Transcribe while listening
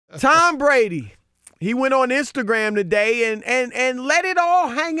Tom Brady, he went on Instagram today and let it all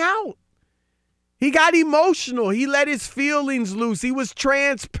hang out. He got emotional. He let his feelings loose. He was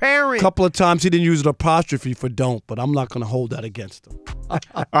transparent. A couple of times he didn't use an apostrophe for don't, but I'm not going to hold that against him.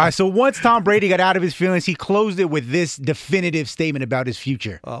 All right, so once Tom Brady got out of his feelings, he closed it with this definitive statement about his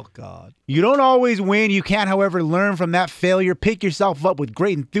future. Oh, God. You don't always win. You can, however, learn from that failure. Pick yourself up with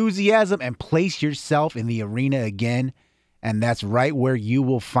great enthusiasm and place yourself in the arena again. And that's right where you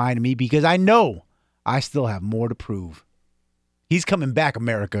will find me because I know I still have more to prove. He's coming back,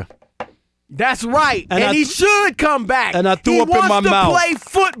 America. That's right. And he should come back. And I threw up in my mouth. He wants to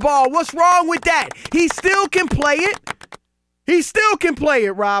play football. What's wrong with that? He still can play it. He still can play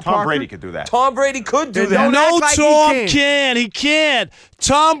it, Rob Parker. Tom Brady could do that. Tom Brady could do that. No, Tom can't. He can't.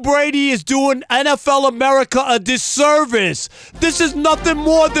 Tom Brady is doing NFL America a disservice. This is nothing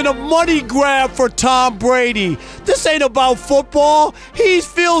more than a money grab for Tom Brady. This ain't about football. He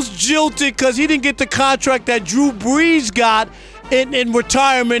feels jilted because he didn't get the contract that Drew Brees got in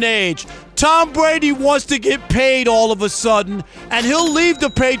retirement age. Tom Brady wants to get paid all of a sudden, and he'll leave the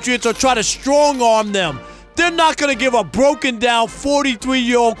Patriots or try to strong-arm them. They're not going to give a broken-down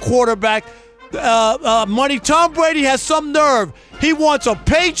 43-year-old quarterback money. Tom Brady has some nerve. He wants a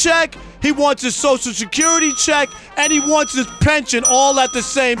paycheck, he wants his Social Security check, and he wants his pension all at the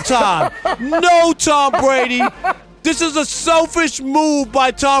same time. No, Tom Brady. This is a selfish move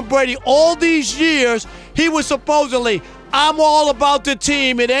by Tom Brady. All these years, he was supposedly, I'm all about the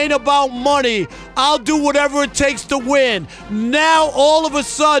team. It ain't about money. I'll do whatever it takes to win. Now, all of a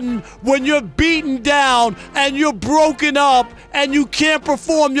sudden, when you're beaten down and you're broken up and you can't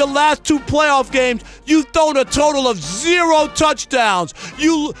perform your last 2 playoff games, you've thrown a total of 0 touchdowns.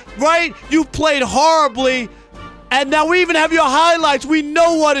 You played horribly. And now we even have your highlights. We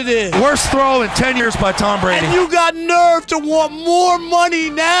know what it is. Worst throw in 10 years by Tom Brady. And you got nerve to want more money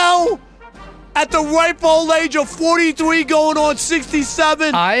now? At the ripe old age of 43 going on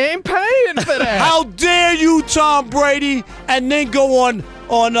 67? I ain't paying for that. How dare you, Tom Brady, and then go on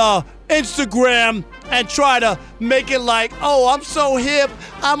Instagram and try to make it like, oh, I'm so hip,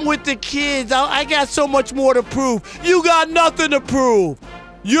 I'm with the kids, I got so much more to prove. You got nothing to prove.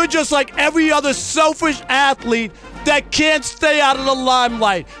 You're just like every other selfish athlete that can't stay out of the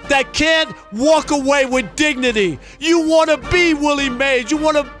limelight, that can't walk away with dignity. You want to be Willie Mays. You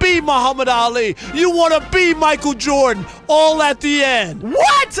want to be Muhammad Ali. You want to be Michael Jordan, all at the end.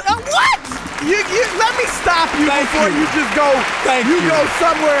 What? What? Let me stop you before you just go. You go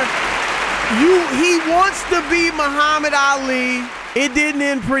somewhere. He wants to be Muhammad Ali. It didn't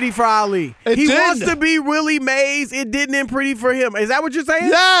end pretty for Ali. He wants to be Willie Mays. It didn't end pretty for him. Is that what you're saying?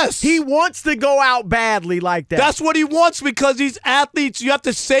 Yes. He wants to go out badly like that. That's what he wants because these athletes, you have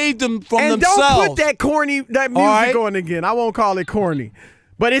to save them from themselves. And don't put that music on again. I won't call it corny.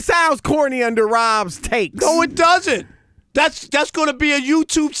 But it sounds corny under Rob's takes. No, it doesn't. That's going to be a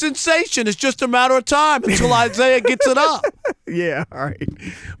YouTube sensation. It's just a matter of time until Isaiah gets it up. Yeah, all right.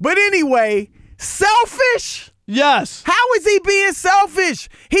 But anyway, selfish? Yes. How is he being selfish?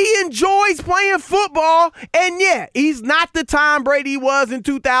 He enjoys playing football, and yeah, he's not the Tom Brady he was in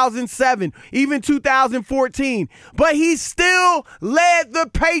 2007, even 2014. But he still led the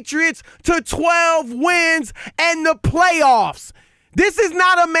Patriots to 12 wins and the playoffs. This is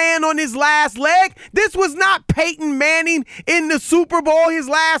not a man on his last leg. This was not Peyton Manning in the Super Bowl, his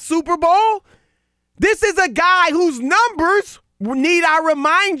last Super Bowl. This is a guy whose numbers, need I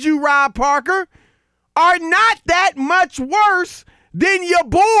remind you, Rob Parker, are not that much worse than your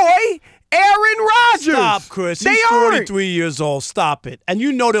boy Aaron Rodgers. Stop, Chris. He's 43 years old. Stop it. And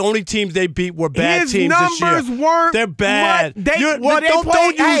you know the only teams they beat were bad teams this year. His numbers weren't. They're bad.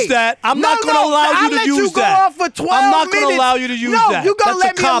 Don't use that. I'm not going to allow you to use that. I'll let you go off for 12 I'm not going to minutes. allow you to use that. No, you're going to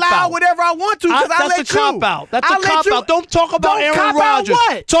let me allow whatever I want to because I let you. That's a cop-out. That's a cop-out. Don't talk about Aaron Rodgers.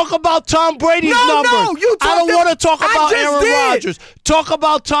 Talk about Tom Brady's numbers. No, you I don't want to talk about Aaron did. Rodgers. Talk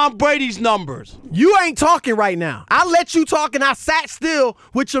about Tom Brady's numbers. You ain't talking right now. I let you talk and I sat still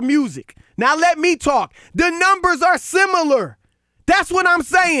with your music. Now let me talk. The numbers are similar. That's what I'm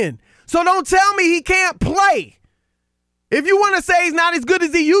saying. So don't tell me he can't play. If you want to say he's not as good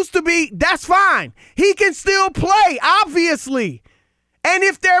as he used to be, that's fine. He can still play, obviously. And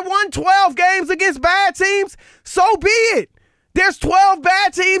if they're won 12 games against bad teams, so be it. There's 12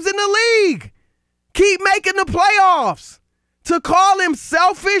 bad teams in the league. Keep making the playoffs. To call him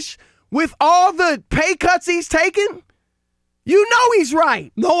selfish with all the pay cuts he's taken? You know he's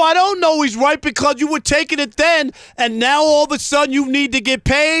right. No, I don't know he's right because you were taking it then, and now all of a sudden you need to get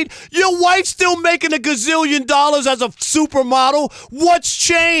paid. Your wife's still making $1 gazillion as a supermodel. What's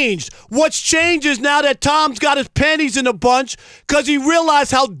changed? What's changed is now that Tom's got his panties in a bunch because he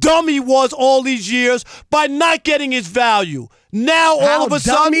realized how dumb he was all these years by not getting his value. Now all of a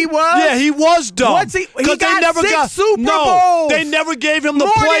sudden, he was? Yeah, he was dumb. What's he got they never 6 Super no, Bowls. they never gave him the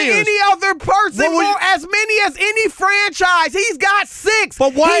more players. Than any other person, as many as any franchise. He's got 6.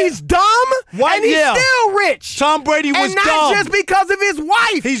 But why? He's dumb, and he's still rich. Tom Brady was and not dumb. just because of his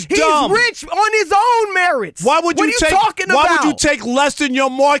wife. He's dumb. He's rich on his own merits. Why would what you are you talking about? Why would you take less than your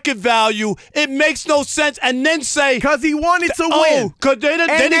market value? It makes no sense. And then say because he wanted to win. Oh, because they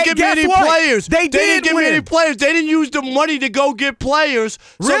didn't give me any players. They didn't give me any players. They didn't use the money to go get players.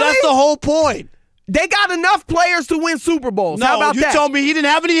 So that's the whole point. They got enough players to win Super Bowls. No, how about you that? told me he didn't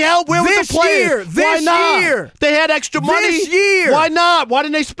have any help. Where was the players? Why not? They had extra money. This year. Why not? Why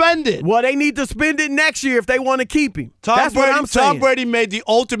didn't they spend it? Well, they need to spend it next year if they want to keep him. That's what I'm saying. Tom Brady made the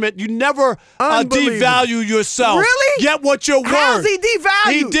ultimate. You never devalue yourself. Really? Get what you're worth. How's he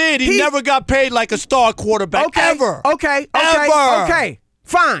devalued? He did. He never got paid like a star quarterback ever. Okay.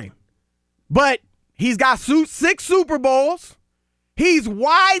 Fine. But he's got 6 Super Bowls. He's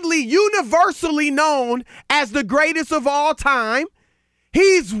universally known as the greatest of all time.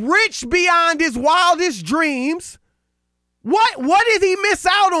 He's rich beyond his wildest dreams. What did he miss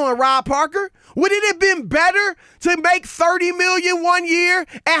out on, Rob Parker? Would it have been better to make $30 million one year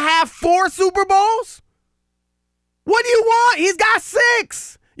and have 4 Super Bowls? What do you want? He's got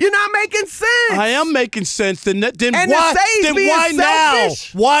 6. You're not making sense. I am making sense. Then and why now?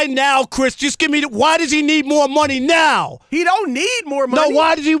 Why now, Chris? Just give me why does he need more money now? He don't need more money. No,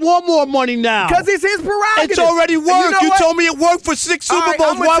 why does he want more money now? Because it's his prerogative. It's already worked. You told me it worked for 6 Super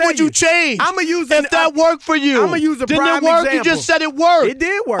Bowls. Why would you change? If that worked for you. I'm going to use a prime Didn't it work? example. You just said it worked. It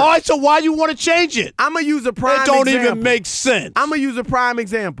did work. All right, so why you want to change it? I'm going to use a prime example. It don't even make sense. I'm going to use a prime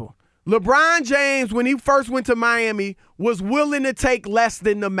example. LeBron James, when he first went to Miami, was willing to take less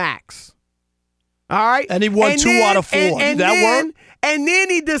than the max. All right? And he won 2 out of 4. Did that work? And then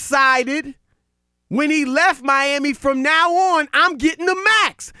he decided when he left Miami, from now on, I'm getting the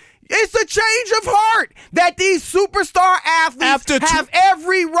max. It's a change of heart that these superstar athletes have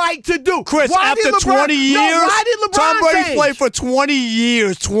every right to do. Chris, after 20 years, why did LeBron Tom Brady change? played for 20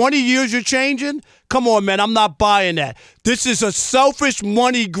 years. 20 years you're changing? Come on, man. I'm not buying that. This is a selfish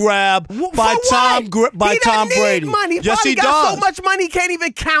money grab by Tom Brady. Money. Yes, he got does. So much money, he can't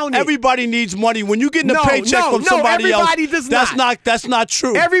even count it. Everybody needs money. When you get a paycheck from somebody else, that's not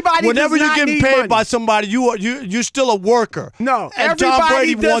true. Everybody Whenever does not you're getting need paid money. by somebody, you're still a worker. No, and everybody Tom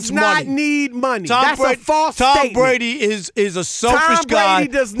Brady does wants not money. need money. That's a false statement. Tom Brady is a selfish guy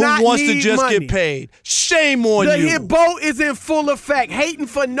who wants to just get paid. Shame on you. The hit boat is in full effect, hating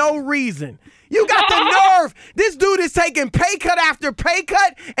for no reason. You got the nerve. This dude is taking pay cut after pay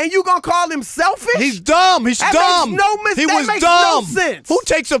cut, and you gonna call him selfish? He's dumb. He's dumb. He was makes dumb. No sense. Who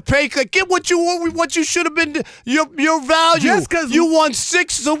takes a pay cut? Get what you should have been. Your value. Just because you won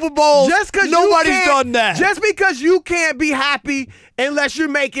 6 Super Bowls. Just because nobody's done that. Just because you can't be happy unless you're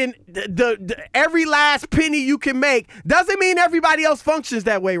making the every last penny you can make, doesn't mean everybody else functions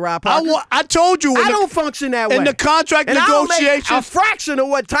that way, Rob Parker. I told you. I don't function that way. In the contract negotiations, a fraction of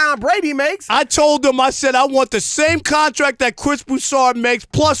what Tom Brady makes. I told them, I said, I want the same contract that Chris Broussard makes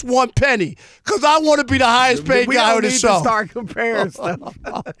plus 1 penny because I want to be the highest paid guy on the show. We don't need to start comparing stuff.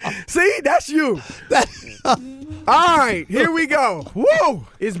 See, that's you. All right, here we go. Woo!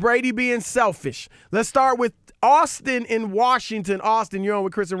 Is Brady being selfish? Let's start with Austin in Washington. Austin, you're on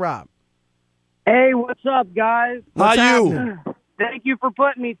with Chris and Rob. Hey, what's up, guys? How you? Thank you for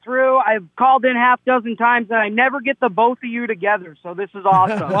putting me through. I've called in half dozen times, and I never get the both of you together, so this is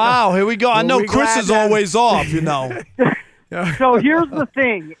awesome. Wow, here we go. I know Chris is always off, you know. So here's the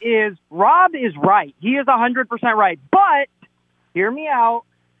thing, is Rob is right. He is 100% right. But, hear me out,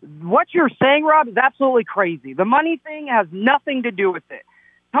 what you're saying, Rob, is absolutely crazy. The money thing has nothing to do with it.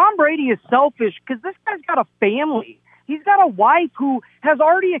 Tom Brady is selfish because this guy's got a family. He's got a wife who has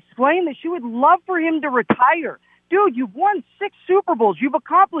already explained that she would love for him to retire. Dude, you've won 6 Super Bowls. You've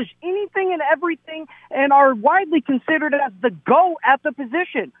accomplished anything and everything and are widely considered as the GOAT at the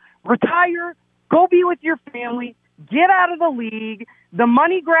position. Retire, go be with your family, get out of the league. The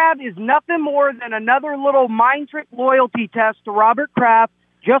money grab is nothing more than another little mind trick loyalty test to Robert Kraft,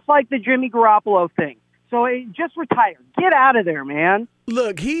 just like the Jimmy Garoppolo thing. So just retire. Get out of there, man.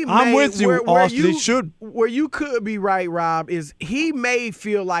 Look, I'm with you, Austin. He should. Where you could be right, Rob, is he may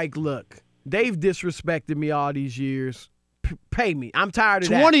feel like, look, they've disrespected me all these years. pay me. I'm tired of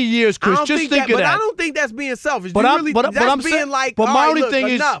 20 that. years, Chris. Just think of that. But I don't think that's being selfish. But I'm saying, being like, but all my right, only look, thing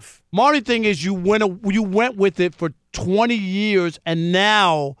enough. My only thing is you went with it for 20 years, and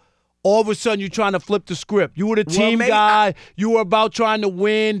now all of a sudden you're trying to flip the script. You were the team guy. You were about trying to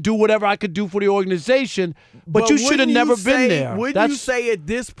win, do whatever I could do for the organization, but you should have never been there. Wouldn't you say at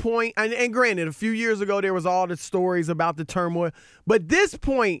this point, and granted, a few years ago there was all the stories about the turmoil, but this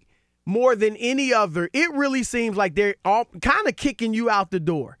point, more than any other, it really seems like they're all kind of kicking you out the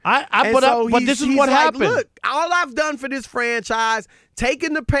door. But this is what happened. Look, all I've done for this franchise,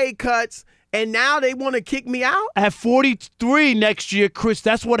 taking the pay cuts, and now they want to kick me out? At 43 next year, Chris,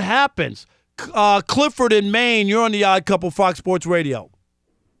 that's what happens. Clifford in Maine, you're on the Odd Couple, Fox Sports Radio.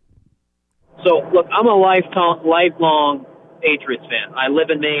 So, look, I'm a lifelong Patriots fan. I live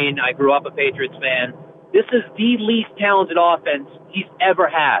in Maine. I grew up a Patriots fan. This is the least talented offense he's ever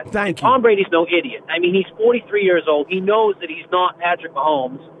had. Thank you. Tom Brady's no idiot. I mean, he's 43 years old. He knows that he's not Patrick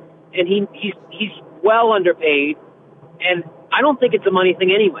Mahomes, and he's well underpaid. And I don't think it's a money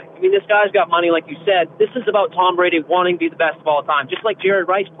thing anyway. I mean, this guy's got money, like you said. This is about Tom Brady wanting to be the best of all time, just like Jared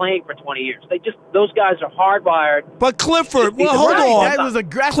Rice playing for 20 years. Those guys are hardwired. But Clifford, well, hold on. That's a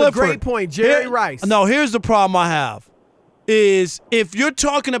great point, Jerry Rice. No, here's the problem I have, is if you're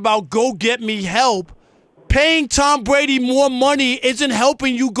talking about go get me help, paying Tom Brady more money isn't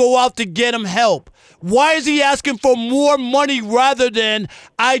helping you go out to get him help. Why is he asking for more money rather than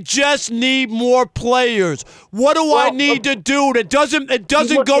I just need more players? What do I need to do? It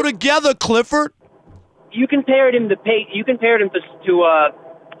doesn't go together, Clifford. You compared him to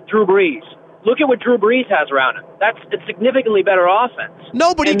Drew Brees. Look at what Drew Brees has around him. That's a significantly better offense.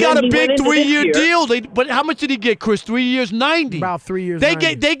 No, but he got a big 3-year deal. But how much did he get, Chris? 3 years, 90. About 3 years.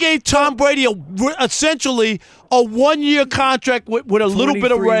 They gave Tom Brady essentially a 1-year contract with a little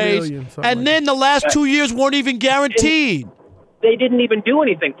bit of raise, and then the last 2 years weren't even guaranteed. They didn't even do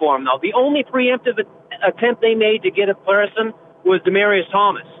anything for him, though. The only preemptive attempt they made to get a person was Demaryius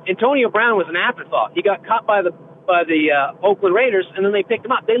Thomas. Antonio Brown was an afterthought. He got cut by the Oakland Raiders, and then they picked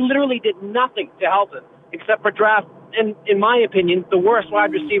him up. They literally did nothing to help him except for draft, and in my opinion, the worst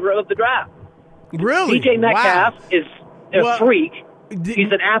wide receiver of the draft. Really? DJ Metcalf is a freak.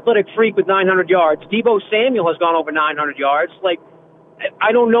 He's an athletic freak with 900 yards. Deebo Samuel has gone over 900 yards. Like,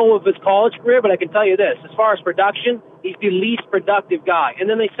 I don't know of his college career, but I can tell you this. As far as production, he's the least productive guy. And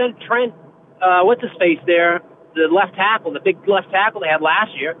then they sent Trent, what's his face there, the left tackle, the big left tackle they had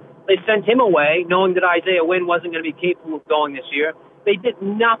last year. They sent him away, knowing that Isaiah Wynn wasn't going to be capable of going this year. They did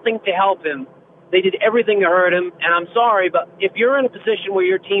nothing to help him. They did everything to hurt him. And I'm sorry, but if you're in a position where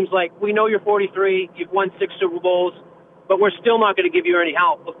your team's like, we know you're 43, you've won 6 Super Bowls, but we're still not going to give you any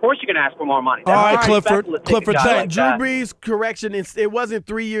help, of course you're going to ask for more money. All right, Clifford. Drew Brees, correction, it wasn't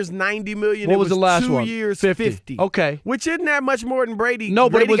 3 years, $90 million. What was the last 2 one? years, 50. Okay. Which isn't that much more than Brady. No,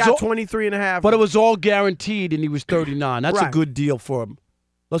 but Brady it was got 23 and a half. But it was all guaranteed, and he was 39. That's a Right. good deal for him.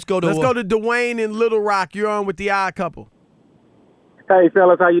 Let's go to Dwayne in Little Rock. You're on with the Odd Couple. Hey,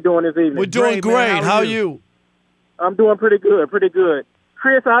 fellas, how you doing this evening? We're doing great. How are you? I'm doing pretty good,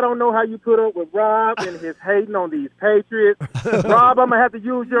 Chris, I don't know how you put up with Rob and his hating on these Patriots. Rob, I'm going to have to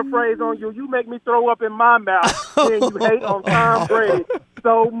use your phrase on you. You make me throw up in my mouth when you hate on Tom Brady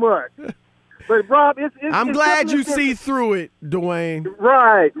so much. But, Rob, I'm glad you see through it, Dwayne.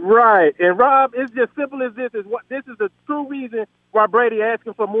 Right. And, Rob, it's just simple as this. This is the true reason why Brady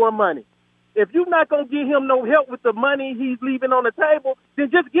asking for more money. If you're not going to give him no help with the money he's leaving on the table, then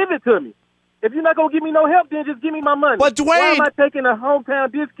just give it to me. If you're not going to give me no help, then just give me my money. But, Dwayne, why am I taking a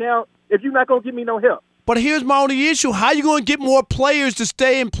hometown discount if you're not going to give me no help? But here's my only issue. How are you going to get more players to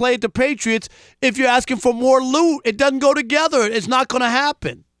stay and play at the Patriots if you're asking for more loot? It doesn't go together. It's not going to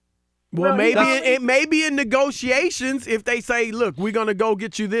happen. Well, maybe in negotiations, if they say, look, we're going to go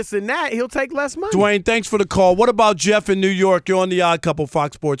get you this and that, he'll take less money. Dwayne, thanks for the call. What about Jeff in New York? You're on the Odd Couple,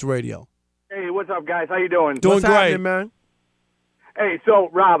 Fox Sports Radio. Hey, what's up, guys? How you doing? Doing What's great, happening, man. Hey, so,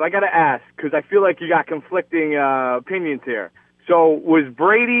 Rob, I got to ask, because I feel like you got conflicting opinions here. So, was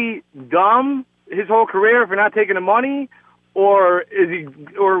Brady dumb his whole career for not taking the money, or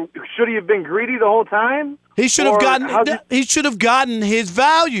should he have been greedy the whole time? He should have gotten his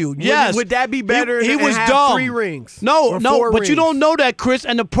value. Yes. Would that be better? He was have dumb. 3 rings. No, but rings? you don't know that, Chris.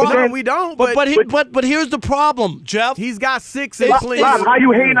 And the problem, we don't. But here's the problem, Jeff. He's got 6 in Cleveland. Rob, how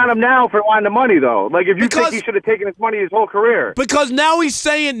you hating on him now for wanting the money, though? Like, if you think he should have taken his money his whole career. Because now he's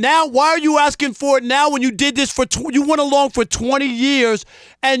saying, why are you asking for it now when you did this you went along for 20 years,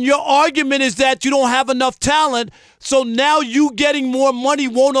 and your argument is that you don't have enough talent, so now you getting more money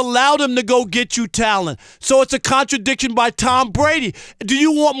won't allow them to go get you talent. So it's a contradiction by Tom Brady. Do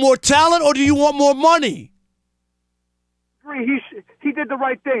you want more talent or do you want more money? agree. He did the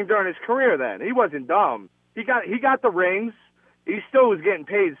right thing during his career. Then he wasn't dumb. He got the rings. He still was getting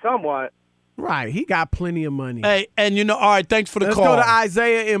paid somewhat. Right, he got plenty of money. Hey, and all right, thanks for the call. Let's go to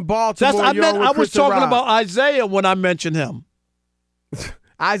Isaiah in Baltimore. I was talking about Isaiah when I mentioned him.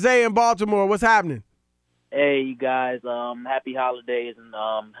 Isaiah in Baltimore, what's happening? Hey, you guys, happy holidays and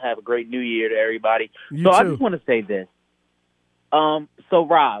have a great new year to everybody. You too. I just want to say this. So,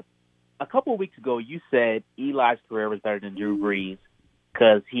 Rob, a couple of weeks ago, you said Eli's career was better than Drew Brees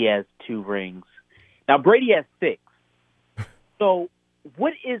because he has 2 rings. Now, Brady has 6. So,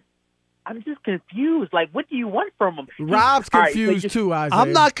 I'm just confused. Like, what do you want from him? Rob's confused too, Isaiah.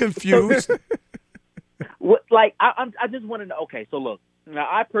 I'm not confused. I just want to know. Okay, so look. Now,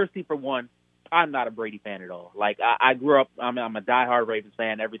 I personally, for one, I'm not a Brady fan at all. Like, I grew up, I'm a diehard Ravens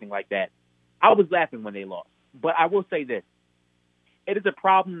fan, everything like that. I was laughing when they lost. But I will say this. It is a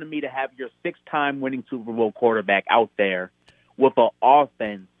problem to me to have your 6-time winning Super Bowl quarterback out there with an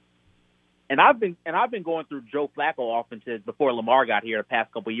offense. And I've been going through Joe Flacco offenses before Lamar got here the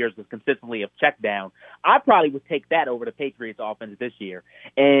past couple of years with consistently of check down. I probably would take that over the Patriots offense this year.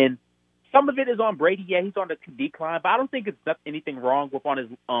 And some of it is on Brady. Yeah, he's on the decline, but I don't think it's anything wrong with on his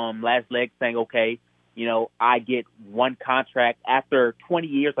last leg saying, okay, I get 1 contract. After 20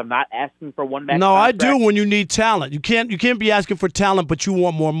 years, I'm not asking for 1 max contract. I do when you need talent. You can't be asking for talent, but you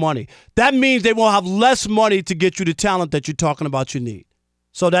want more money. That means they will have less money to get you the talent that you're talking about you need.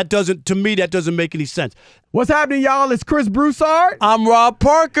 So that doesn't make any sense. What's happening, y'all? It's Chris Broussard. I'm Rob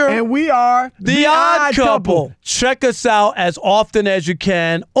Parker. And we are The Odd Couple. Check us out as often as you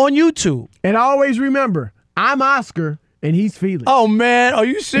can on YouTube. And always remember, I'm Oscar and he's Felix. Oh, man. Are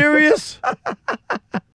you serious?